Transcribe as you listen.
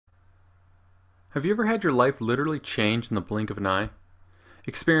Have you ever had your life literally change in the blink of an eye?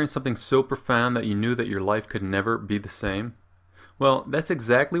 Experienced something so profound that you knew that your life could never be the same? Well, that's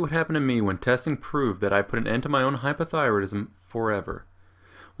exactly what happened to me when testing proved that I put an end to my own hypothyroidism forever.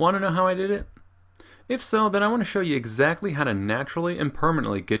 Want to know how I did it? If so, then I want to show you exactly how to naturally and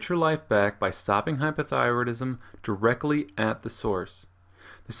permanently get your life back by stopping hypothyroidism directly at the source.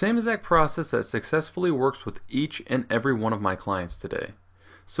 The same exact process that successfully works with each and every one of my clients today.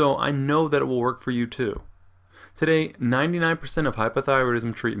 So I know that it will work for you too. Today, 99% of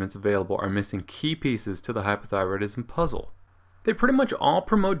hypothyroidism treatments available are missing key pieces to the hypothyroidism puzzle. They pretty much all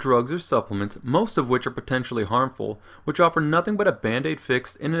promote drugs or supplements, most of which are potentially harmful, which offer nothing but a band-aid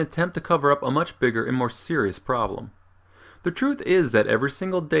fix in an attempt to cover up a much bigger and more serious problem. The truth is that every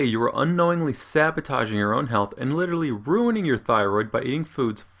single day you are unknowingly sabotaging your own health and literally ruining your thyroid by eating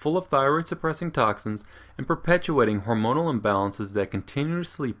foods full of thyroid-suppressing toxins and perpetuating hormonal imbalances that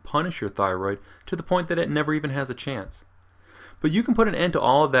continuously punish your thyroid to the point that it never even has a chance. But you can put an end to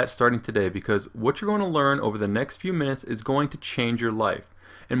all of that starting today, because what you're going to learn over the next few minutes is going to change your life.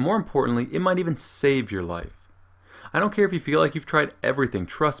 And more importantly, it might even save your life. I don't care if you feel like you've tried everything.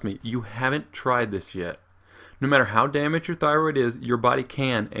 Trust me, you haven't tried this yet. No matter how damaged your thyroid is, your body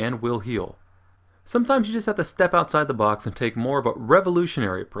can and will heal. Sometimes you just have to step outside the box and take more of a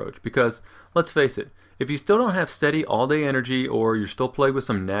revolutionary approach because, let's face it, if you still don't have steady all-day energy or you're still plagued with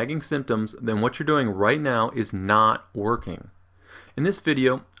some nagging symptoms, then what you're doing right now is not working. In this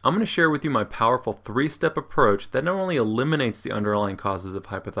video, I'm going to share with you my powerful 3-step approach that not only eliminates the underlying causes of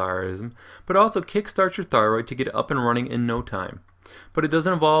hypothyroidism, but also kickstarts your thyroid to get it up and running in no time. But it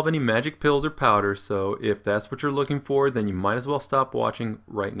doesn't involve any magic pills or powders, so if that's what you're looking for, then you might as well stop watching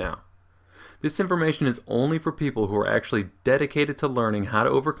right now. This information is only for people who are actually dedicated to learning how to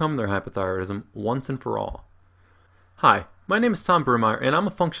overcome their hypothyroidism once and for all. Hi, my name is Tom Brumeyer, and I'm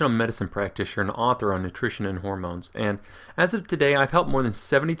a functional medicine practitioner and author on nutrition and hormones. And as of today, I've helped more than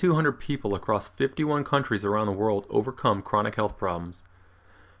 7,200 people across 51 countries around the world overcome chronic health problems.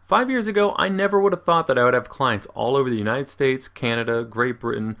 5 years ago, I never would have thought that I would have clients all over the United States, Canada, Great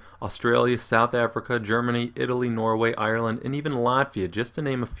Britain, Australia, South Africa, Germany, Italy, Norway, Ireland, and even Latvia, just to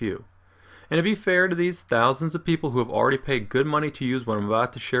name a few. And to be fair to these thousands of people who have already paid good money to use what I'm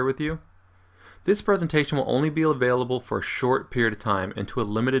about to share with you, this presentation will only be available for a short period of time and to a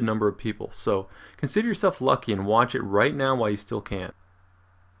limited number of people, so consider yourself lucky and watch it right now while you still can.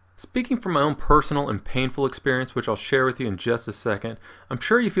 Speaking from my own personal and painful experience, which I'll share with you in just a second, I'm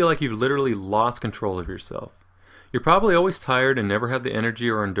sure you feel like you've literally lost control of yourself. You're probably always tired and never have the energy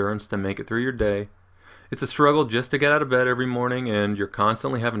or endurance to make it through your day. It's a struggle just to get out of bed every morning, and you're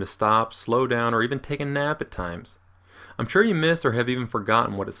constantly having to stop, slow down, or even take a nap at times. I'm sure you miss or have even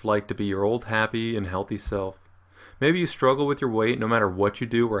forgotten what it's like to be your old happy and healthy self. Maybe you struggle with your weight no matter what you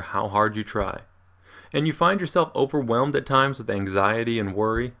do or how hard you try. And you find yourself overwhelmed at times with anxiety and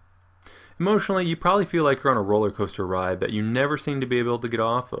worry. Emotionally, you probably feel like you're on a roller coaster ride that you never seem to be able to get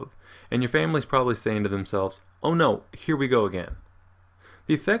off of, and your family's probably saying to themselves, "Oh no, here we go again."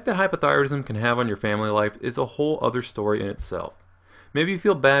 The effect that hypothyroidism can have on your family life is a whole other story in itself. Maybe you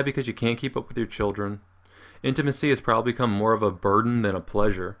feel bad because you can't keep up with your children. Intimacy has probably become more of a burden than a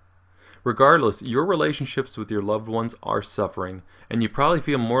pleasure. Regardless, your relationships with your loved ones are suffering, and you probably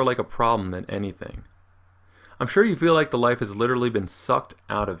feel more like a problem than anything. I'm sure you feel like the life has literally been sucked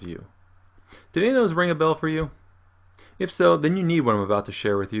out of you. Did any of those ring a bell for you? If so, then you need what I'm about to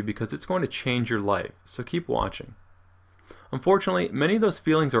share with you because it's going to change your life, so keep watching. Unfortunately, many of those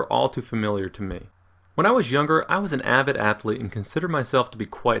feelings are all too familiar to me. When I was younger, I was an avid athlete and considered myself to be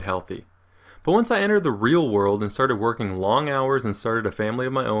quite healthy. But once I entered the real world and started working long hours and started a family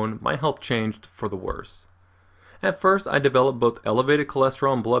of my own, my health changed for the worse. At first, I developed both elevated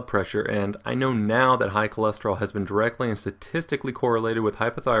cholesterol and blood pressure, and I know now that high cholesterol has been directly and statistically correlated with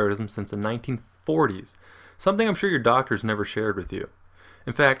hypothyroidism since the 1940s, something I'm sure your doctors never shared with you.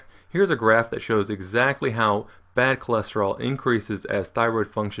 In fact, here's a graph that shows exactly how bad cholesterol increases as thyroid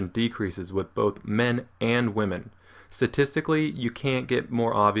function decreases with both men and women. Statistically, you can't get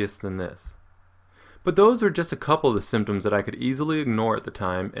more obvious than this. But those are just a couple of the symptoms that I could easily ignore at the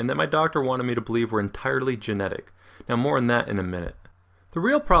time and that my doctor wanted me to believe were entirely genetic. Now more on that in a minute. The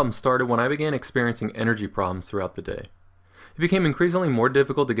real problem started when I began experiencing energy problems throughout the day. It became increasingly more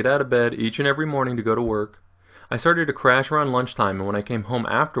difficult to get out of bed each and every morning to go to work. I started to crash around lunchtime, and when I came home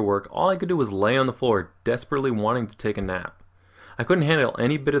after work, all I could do was lay on the floor, desperately wanting to take a nap. I couldn't handle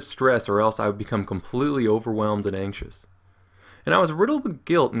any bit of stress or else I would become completely overwhelmed and anxious. And I was riddled with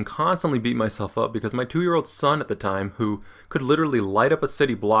guilt and constantly beat myself up because my 2-year-old son at the time, who could literally light up a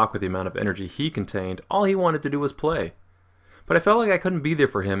city block with the amount of energy he contained, all he wanted to do was play. but I felt like I couldn't be there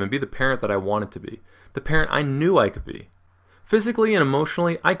for him and be the parent that I wanted to be, the parent I knew I could be. Physically and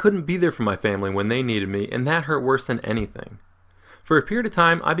emotionally, I couldn't be there for my family when they needed me, and that hurt worse than anything. For a period of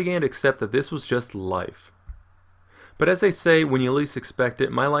time, I began to accept that this was just life. But as they say, when you least expect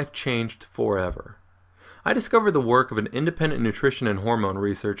it, my life changed forever. I discovered the work of an independent nutrition and hormone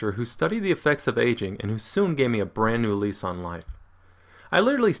researcher who studied the effects of aging and who soon gave me a brand new lease on life. I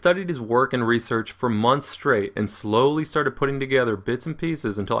literally studied his work and research for months straight and slowly started putting together bits and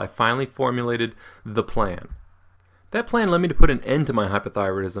pieces until I finally formulated the plan. That plan led me to put an end to my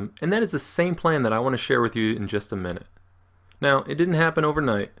hypothyroidism, and that is the same plan that I want to share with you in just a minute. Now, it didn't happen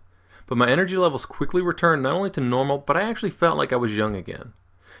overnight, but my energy levels quickly returned not only to normal, but I actually felt like I was young again.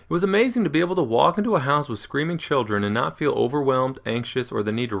 It was amazing to be able to walk into a house with screaming children and not feel overwhelmed, anxious, or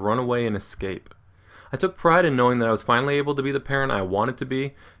the need to run away and escape. I took pride in knowing that I was finally able to be the parent I wanted to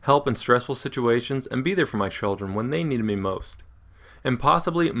be, help in stressful situations, and be there for my children when they needed me most. And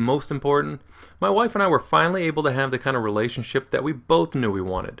possibly most important, my wife and I were finally able to have the kind of relationship that we both knew we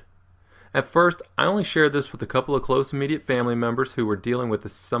wanted. At first, I only shared this with a couple of close immediate family members who were dealing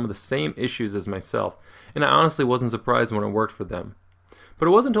with some of the same issues as myself, and I honestly wasn't surprised when it worked for them. But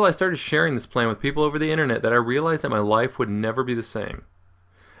it wasn't until I started sharing this plan with people over the internet that I realized that my life would never be the same.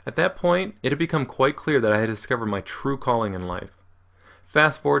 At that point, it had become quite clear that I had discovered my true calling in life.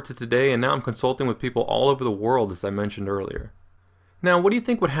 Fast forward to today, and now I'm consulting with people all over the world, as I mentioned earlier. Now, what do you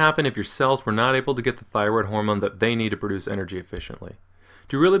think would happen if your cells were not able to get the thyroid hormone that they need to produce energy efficiently?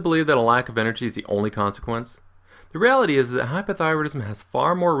 Do you really believe that a lack of energy is the only consequence? The reality is that hypothyroidism has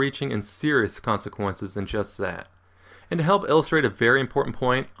far more reaching and serious consequences than just that. And to help illustrate a very important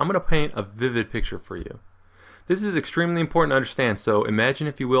point, I'm going to paint a vivid picture for you. This is extremely important to understand, so imagine,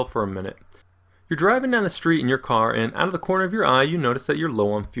 if you will, for a minute. You're driving down the street in your car, and out of the corner of your eye you notice that you're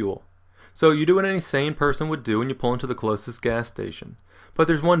low on fuel. So you do what any sane person would do and you pull into the closest gas station. But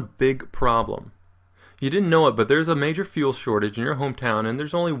there's one big problem. You didn't know it, but there's a major fuel shortage in your hometown, and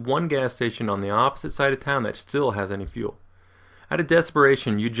there's only one gas station on the opposite side of town that still has any fuel. Out of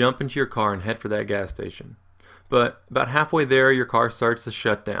desperation, you jump into your car and head for that gas station. But about halfway there, your car starts to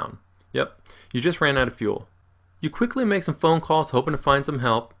shut down. Yep, you just ran out of fuel. You quickly make some phone calls hoping to find some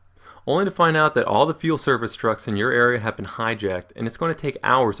help, only to find out that all the fuel service trucks in your area have been hijacked, and it's going to take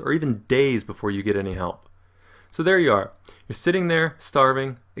hours or even days before you get any help. So there you are. You're sitting there,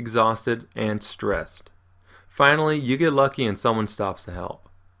 starving, exhausted, and stressed. Finally, you get lucky and someone stops to help.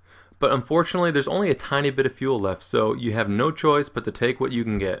 But unfortunately, there's only a tiny bit of fuel left, so you have no choice but to take what you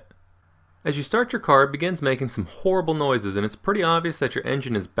can get. As you start your car, it begins making some horrible noises, and it's pretty obvious that your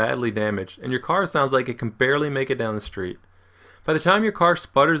engine is badly damaged, and your car sounds like it can barely make it down the street. By the time your car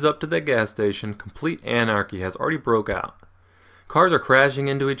sputters up to that gas station, complete anarchy has already broke out. Cars are crashing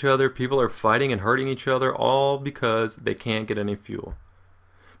into each other, people are fighting and hurting each other, all because they can't get any fuel.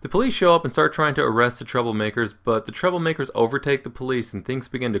 The police show up and start trying to arrest the troublemakers, but the troublemakers overtake the police and things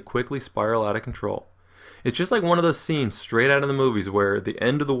begin to quickly spiral out of control. It's just like one of those scenes straight out of the movies where the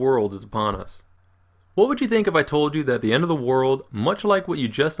end of the world is upon us. What would you think if I told you that the end of the world, much like what you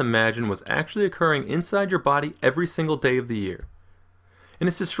just imagined, was actually occurring inside your body every single day of the year? And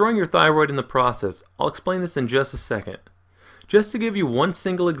it's destroying your thyroid in the process. I'll explain this in just a second. Just to give you one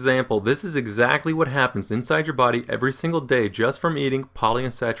single example, this is exactly what happens inside your body every single day just from eating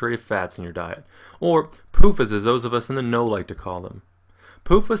polyunsaturated fats in your diet, or PUFAs as those of us in the know like to call them.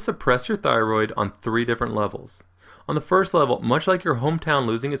 PUFAs suppress your thyroid on 3 different levels. On the first level, much like your hometown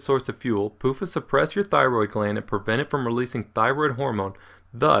losing its source of fuel, PUFAs suppress your thyroid gland and prevent it from releasing thyroid hormone,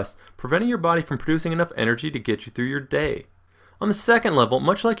 thus preventing your body from producing enough energy to get you through your day. On the second level,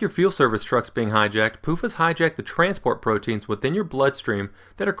 much like your fuel service trucks being hijacked, PUFAs hijack the transport proteins within your bloodstream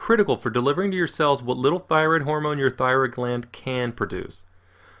that are critical for delivering to your cells what little thyroid hormone your thyroid gland can produce.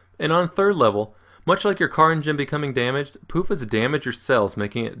 And on the third level, much like your car engine becoming damaged, PUFAs damage your cells,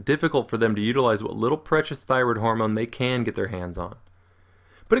 making it difficult for them to utilize what little precious thyroid hormone they can get their hands on.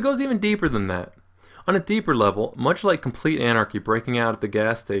 But it goes even deeper than that. On a deeper level, much like complete anarchy breaking out at the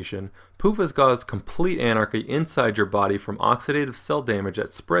gas station, PUFAs cause complete anarchy inside your body from oxidative cell damage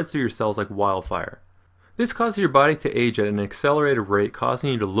that spreads through your cells like wildfire. This causes your body to age at an accelerated rate,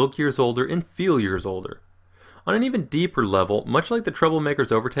 causing you to look years older and feel years older. On an even deeper level, much like the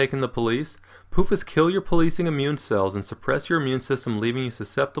troublemakers overtaking the police, PUFAs kill your policing immune cells and suppress your immune system, leaving you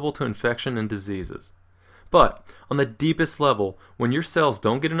susceptible to infection and diseases. But, on the deepest level, when your cells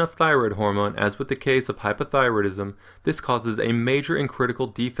don't get enough thyroid hormone, as with the case of hypothyroidism, this causes a major and critical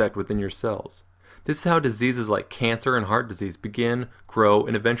defect within your cells. This is how diseases like cancer and heart disease begin, grow,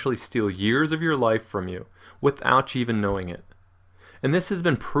 and eventually steal years of your life from you, without you even knowing it. And this has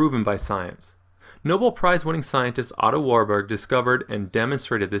been proven by science. Nobel Prize-winning scientist Otto Warburg discovered and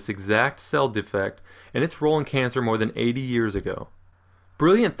demonstrated this exact cell defect and its role in cancer more than 80 years ago.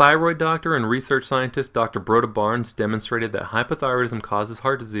 Brilliant thyroid doctor and research scientist Dr. Broda Barnes demonstrated that hypothyroidism causes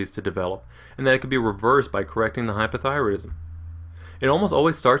heart disease to develop and that it can be reversed by correcting the hypothyroidism. It almost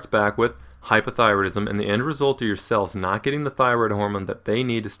always starts back with hypothyroidism and the end result of your cells not getting the thyroid hormone that they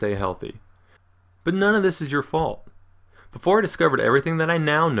need to stay healthy. But none of this is your fault. Before I discovered everything that I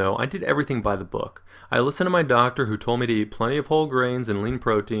now know, I did everything by the book. I listened to my doctor who told me to eat plenty of whole grains and lean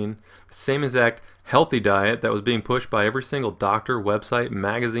protein, the same exact healthy diet that was being pushed by every single doctor, website,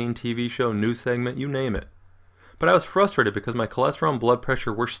 magazine, TV show, news segment, you name it. But I was frustrated because my cholesterol and blood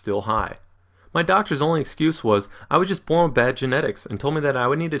pressure were still high. My doctor's only excuse was I was just born with bad genetics and told me that I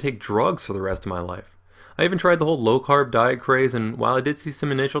would need to take drugs for the rest of my life. I even tried the whole low-carb diet craze, and while I did see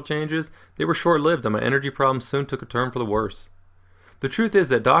some initial changes, they were short-lived and my energy problems soon took a turn for the worse. The truth is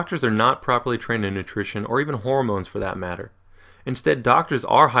that doctors are not properly trained in nutrition or even hormones for that matter. Instead, doctors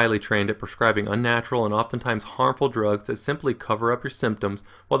are highly trained at prescribing unnatural and oftentimes harmful drugs that simply cover up your symptoms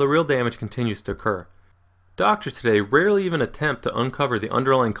while the real damage continues to occur. Doctors today rarely even attempt to uncover the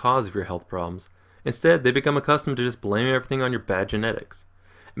underlying cause of your health problems. Instead, they become accustomed to just blaming everything on your bad genetics.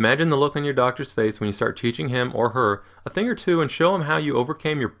 Imagine the look on your doctor's face when you start teaching him or her a thing or two and show him how you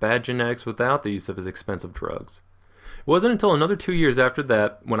overcame your bad genetics without the use of his expensive drugs. It wasn't until another 2 years after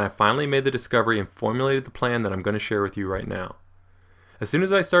that when I finally made the discovery and formulated the plan that I'm going to share with you right now. As soon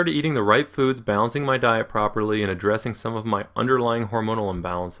as I started eating the right foods, balancing my diet properly, and addressing some of my underlying hormonal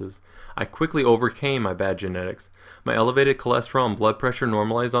imbalances, I quickly overcame my bad genetics. My elevated cholesterol and blood pressure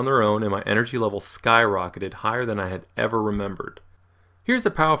normalized on their own, and my energy levels skyrocketed higher than I had ever remembered. Here's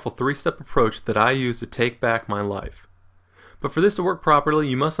a powerful 3-step approach that I use to take back my life. But for this to work properly,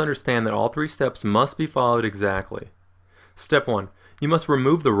 you must understand that all 3 steps must be followed exactly. Step 1. You must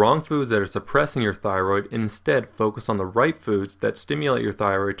remove the wrong foods that are suppressing your thyroid and instead focus on the right foods that stimulate your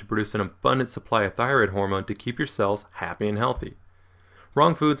thyroid to produce an abundant supply of thyroid hormone to keep your cells happy and healthy.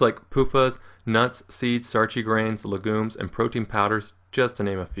 Wrong foods like PUFAs, nuts, seeds, starchy grains, legumes, and protein powders, just to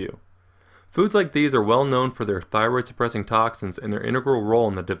name a few. Foods like these are well known for their thyroid-suppressing toxins and their integral role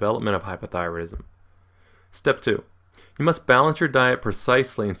in the development of hypothyroidism. Step 2. You must balance your diet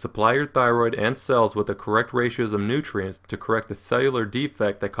precisely and supply your thyroid and cells with the correct ratios of nutrients to correct the cellular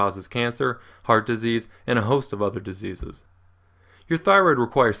defect that causes cancer, heart disease, and a host of other diseases. Your thyroid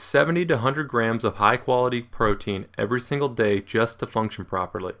requires 70 to 100 grams of high-quality protein every single day just to function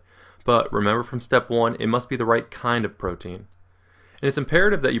properly. But remember from step 1, it must be the right kind of protein. And it's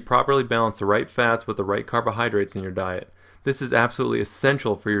imperative that you properly balance the right fats with the right carbohydrates in your diet. This is absolutely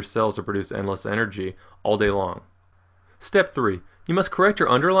essential for your cells to produce endless energy all day long. Step 3. You must correct your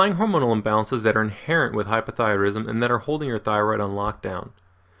underlying hormonal imbalances that are inherent with hypothyroidism and that are holding your thyroid on lockdown.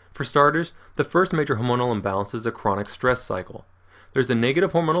 For starters, the first major hormonal imbalance is a chronic stress cycle. There's a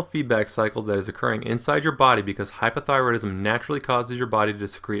negative hormonal feedback cycle that is occurring inside your body because hypothyroidism naturally causes your body to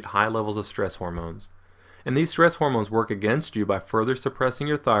secrete high levels of stress hormones. And these stress hormones work against you by further suppressing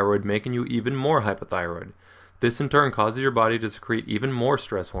your thyroid, making you even more hypothyroid. This in turn causes your body to secrete even more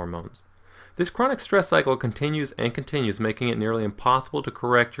stress hormones. This chronic stress cycle continues and continues, making it nearly impossible to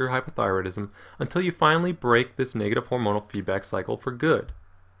correct your hypothyroidism until you finally break this negative hormonal feedback cycle for good.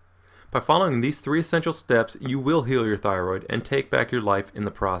 By following these 3 essential steps, you will heal your thyroid and take back your life in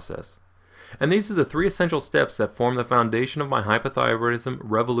the process. And these are the 3 essential steps that form the foundation of my Hypothyroidism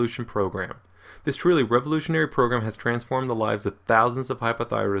Revolution program. This truly revolutionary program has transformed the lives of thousands of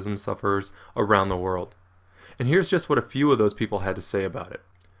hypothyroidism sufferers around the world. And here's just what a few of those people had to say about it.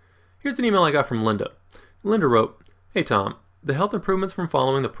 Here's an email I got from Linda. Linda wrote, "Hey Tom, the health improvements from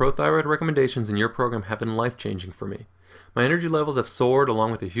following the pro-thyroid recommendations in your program have been life-changing for me. My energy levels have soared along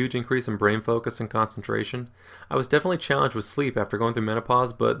with a huge increase in brain focus and concentration. I was definitely challenged with sleep after going through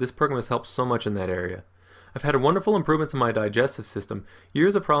menopause, but this program has helped so much in that area. I've had wonderful improvements in my digestive system.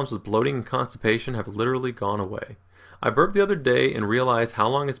 Years of problems with bloating and constipation have literally gone away. I burped the other day and realized how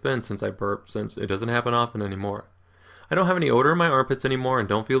long it's been since I burped, since it doesn't happen often anymore. I don't have any odor in my armpits anymore and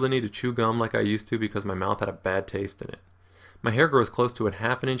don't feel the need to chew gum like I used to because my mouth had a bad taste in it. My hair grows close to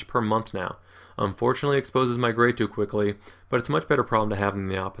 ½ an inch per month now. Unfortunately, exposes my gray too quickly, but it's a much better problem to have than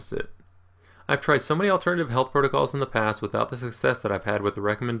the opposite. I've tried so many alternative health protocols in the past without the success that I've had with the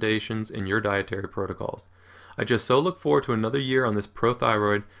recommendations in your dietary protocols. I just so look forward to another year on this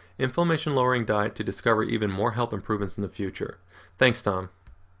pro-thyroid, inflammation-lowering diet to discover even more health improvements in the future. Thanks, Tom."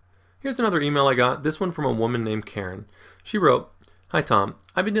 Here's another email I got, this one from a woman named Karen. She wrote, Hi Tom,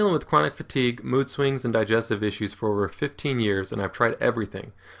 I've been dealing with chronic fatigue, mood swings, and digestive issues for over 15 years, and I've tried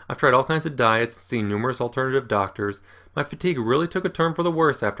everything. I've tried all kinds of diets and seen numerous alternative doctors. My fatigue really took a turn for the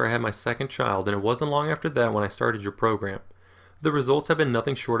worse after I had my second child, and it wasn't long after that when I started your program. The results have been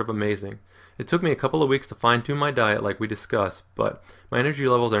nothing short of amazing. It took me a couple of weeks to fine-tune my diet like we discussed, but my energy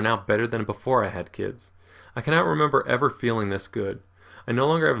levels are now better than before I had kids. I cannot remember ever feeling this good. I no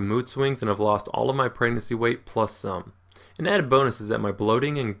longer have mood swings and have lost all of my pregnancy weight plus some. An added bonus is that my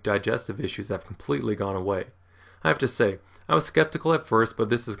bloating and digestive issues have completely gone away. I have to say, I was skeptical at first, but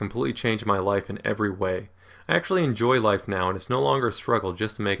this has completely changed my life in every way. I actually enjoy life now, and it's no longer a struggle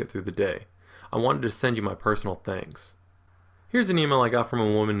just to make it through the day. I wanted to send you my personal thanks. Here's an email I got from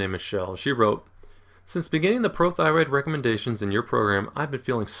a woman named Michelle. She wrote, "Since beginning the pro-thyroid recommendations in your program, I've been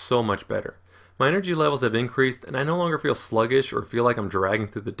feeling so much better. My energy levels have increased, and I no longer feel sluggish or feel like I'm dragging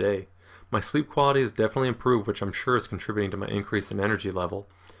through the day. My sleep quality has definitely improved, which I'm sure is contributing to my increase in energy level.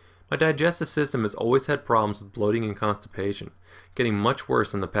 My digestive system has always had problems with bloating and constipation, getting much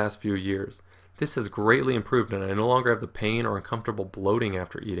worse in the past few years. This has greatly improved, and I no longer have the pain or uncomfortable bloating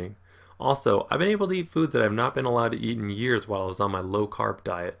after eating. Also, I've been able to eat foods that I've not been allowed to eat in years while I was on my low-carb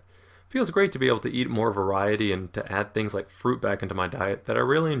diet. It feels great to be able to eat more variety and to add things like fruit back into my diet that I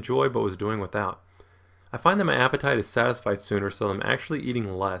really enjoy but was doing without. I find that my appetite is satisfied sooner, so I'm actually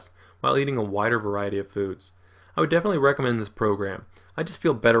eating less while eating a wider variety of foods. I would definitely recommend this program. I just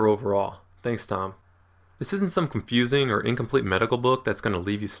feel better overall. Thanks, Tom." This isn't some confusing or incomplete medical book that's going to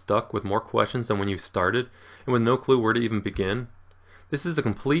leave you stuck with more questions than when you started and with no clue where to even begin. This is a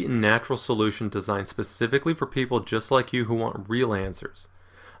complete and natural solution designed specifically for people just like you who want real answers.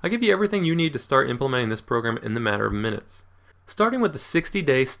 I give you everything you need to start implementing this program in the matter of minutes. Starting with the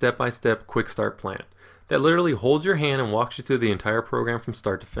 60-day step-by-step quick start plan that literally holds your hand and walks you through the entire program from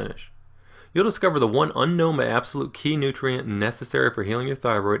start to finish. You'll discover the one unknown but absolute key nutrient necessary for healing your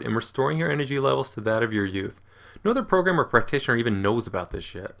thyroid and restoring your energy levels to that of your youth. No other program or practitioner even knows about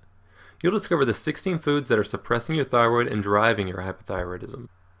this yet. You'll discover the 16 foods that are suppressing your thyroid and driving your hypothyroidism.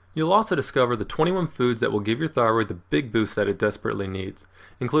 You'll also discover the 21 foods that will give your thyroid the big boost that it desperately needs,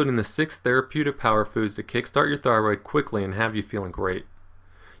 including the 6 therapeutic power foods to kickstart your thyroid quickly and have you feeling great.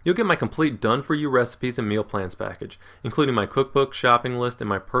 You'll get my complete done-for-you recipes and meal plans package, including my cookbook, shopping list, and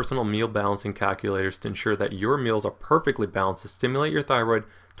my personal meal balancing calculators to ensure that your meals are perfectly balanced to stimulate your thyroid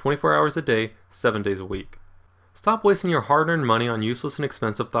 24 hours a day, 7 days a week. Stop wasting your hard-earned money on useless and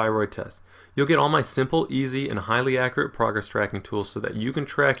expensive thyroid tests. You'll get all my simple, easy, and highly accurate progress tracking tools so that you can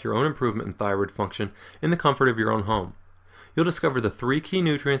track your own improvement in thyroid function in the comfort of your own home. You'll discover the 3 key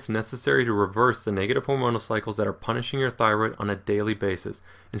nutrients necessary to reverse the negative hormonal cycles that are punishing your thyroid on a daily basis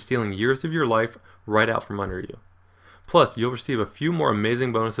and stealing years of your life right out from under you. Plus, you'll receive a few more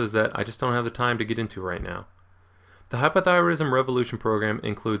amazing bonuses that I just don't have the time to get into right now. The Hypothyroidism Revolution program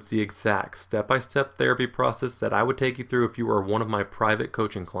includes the exact step-by-step therapy process that I would take you through if you were one of my private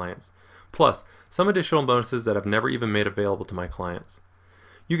coaching clients, plus some additional bonuses that I've never even made available to my clients.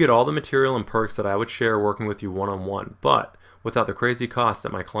 You get all the material and perks that I would share working with you one-on-one, but without the crazy costs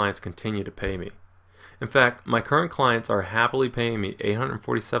that my clients continue to pay me. In fact, my current clients are happily paying me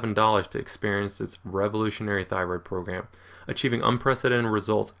 $847 to experience this revolutionary thyroid program, achieving unprecedented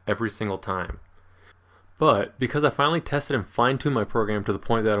results every single time. But because I finally tested and fine-tuned my program to the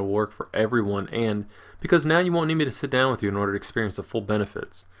point that it'll work for everyone, and because now you won't need me to sit down with you in order to experience the full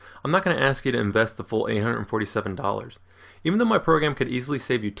benefits, I'm not going to ask you to invest the full $847. Even though my program could easily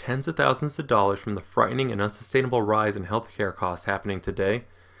save you tens of thousands of dollars from the frightening and unsustainable rise in healthcare costs happening today.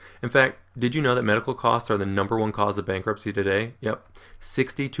 In fact, did you know that medical costs are the #1 cause of bankruptcy today? Yep,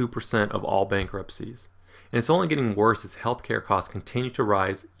 62% of all bankruptcies. And it's only getting worse as healthcare costs continue to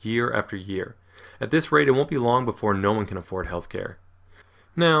rise year after year. At this rate, it won't be long before no one can afford healthcare.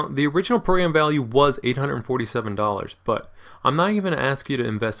 Now, the original program value was $847, but I'm not even going to ask you to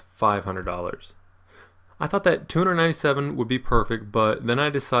invest $500. I thought that $297 would be perfect, but then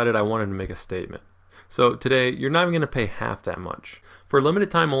I decided I wanted to make a statement. So today, you're not even going to pay half that much. For a limited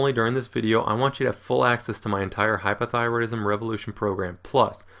time only during this video, I want you to have full access to my entire Hypothyroidism Revolution program,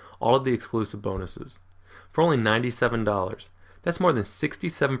 plus all of the exclusive bonuses. For only $97, that's more than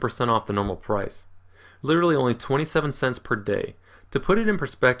 67% off the normal price. Literally only 27 cents per day. To put it in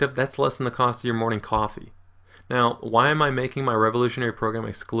perspective, that's less than the cost of your morning coffee. Now, why am I making my revolutionary program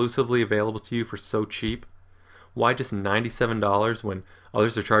exclusively available to you for so cheap? Why just $97 when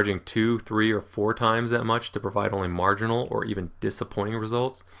others are charging 2, 3, or 4 times that much to provide only marginal or even disappointing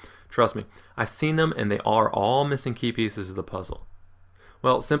results? Trust me, I've seen them and they are all missing key pieces of the puzzle.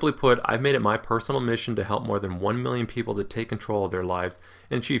 Well, simply put, I've made it my personal mission to help more than 1 million people to take control of their lives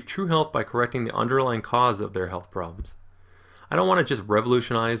and achieve true health by correcting the underlying cause of their health problems. I don't want to just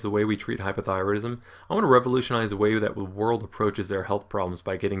revolutionize the way we treat hypothyroidism. I want to revolutionize the way that the world approaches their health problems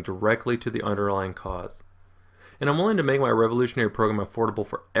by getting directly to the underlying cause. And I'm willing to make my revolutionary program affordable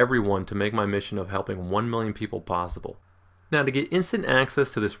for everyone to make my mission of helping 1 million people possible. Now, to get instant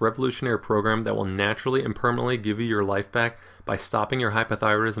access to this revolutionary program that will naturally and permanently give you your life back by stopping your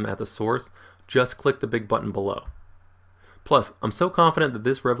hypothyroidism at the source, just click the big button below. Plus, I'm so confident that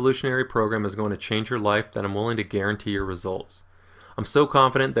this revolutionary program is going to change your life that I'm willing to guarantee your results. I'm so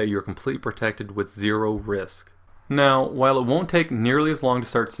confident that you're completely protected with zero risk. Now, while it won't take nearly as long to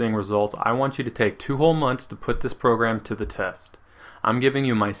start seeing results, I want you to take 2 whole months to put this program to the test. I'm giving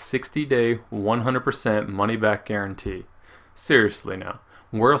you my 60-day, 100% money-back guarantee. Seriously now,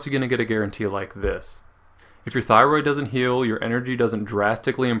 where else are you going to get a guarantee like this? If your thyroid doesn't heal, your energy doesn't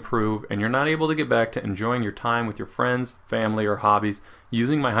drastically improve, and you're not able to get back to enjoying your time with your friends, family, or hobbies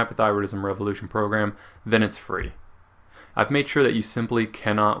using my Hypothyroidism Revolution program, then it's free. I've made sure that you simply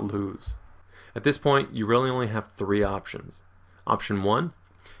cannot lose. At this point, you really only have 3 options. Option 1,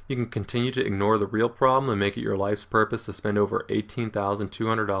 you can continue to ignore the real problem and make it your life's purpose to spend over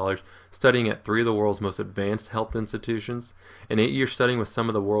 $18,200 studying at 3 of the world's most advanced health institutions, and 8 years studying with some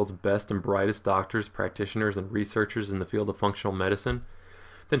of the world's best and brightest doctors, practitioners, and researchers in the field of functional medicine,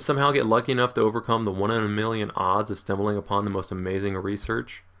 then somehow get lucky enough to overcome the 1 in a million odds of stumbling upon the most amazing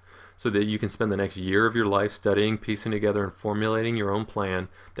research, so that you can spend the next year of your life studying, piecing together, and formulating your own plan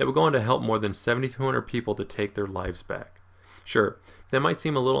that will go on to help more than 7,200 people to take their lives back. Sure, that might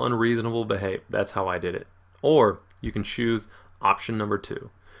seem a little unreasonable, but hey, that's how I did it. Or you can choose option number 2.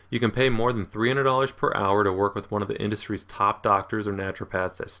 You can pay more than $300 per hour to work with one of the industry's top doctors or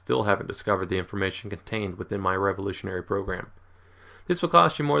naturopaths that still haven't discovered the information contained within my revolutionary program. This will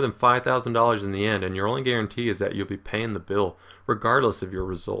cost you more than $5,000 in the end, and your only guarantee is that you'll be paying the bill regardless of your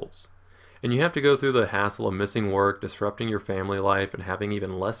results. And you have to go through the hassle of missing work, disrupting your family life, and having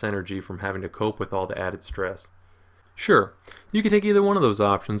even less energy from having to cope with all the added stress. Sure, you could take either one of those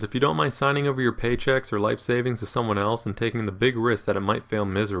options if you don't mind signing over your paychecks or life savings to someone else and taking the big risk that it might fail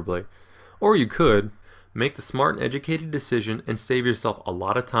miserably. Or you could make the smart and educated decision and save yourself a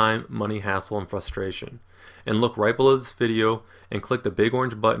lot of time, money, hassle, and frustration. And look right below this video and click the big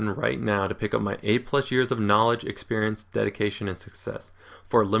orange button right now to pick up my 8+ years of knowledge, experience, dedication, and success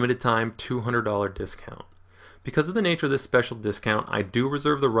for a limited time $200 discount. Because of the nature of this special discount, I do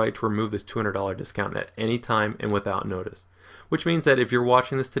reserve the right to remove this $200 discount at any time and without notice, which means that if you're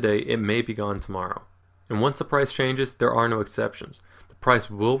watching this today, it may be gone tomorrow. And once the price changes, there are no exceptions. The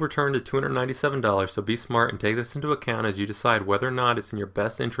price will return to $297, so be smart and take this into account as you decide whether or not it's in your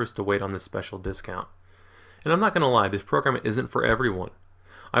best interest to wait on this special discount. And I'm not going to lie, this program isn't for everyone.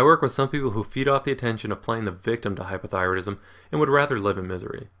 I work with some people who feed off the attention of playing the victim to hypothyroidism and would rather live in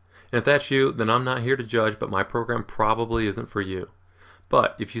misery. And if that's you, then I'm not here to judge, but my program probably isn't for you.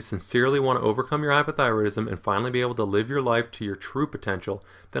 But if you sincerely want to overcome your hypothyroidism and finally be able to live your life to your true potential,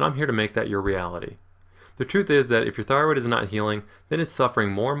 then I'm here to make that your reality. The truth is that if your thyroid is not healing, then it's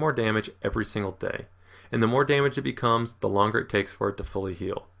suffering more and more damage every single day. And the more damage it becomes, the longer it takes for it to fully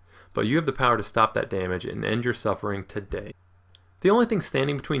heal. But you have the power to stop that damage and end your suffering today. The only thing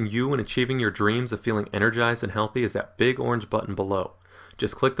standing between you and achieving your dreams of feeling energized and healthy is that big orange button below.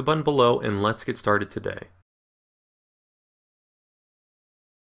 Just click the button below and let's get started today.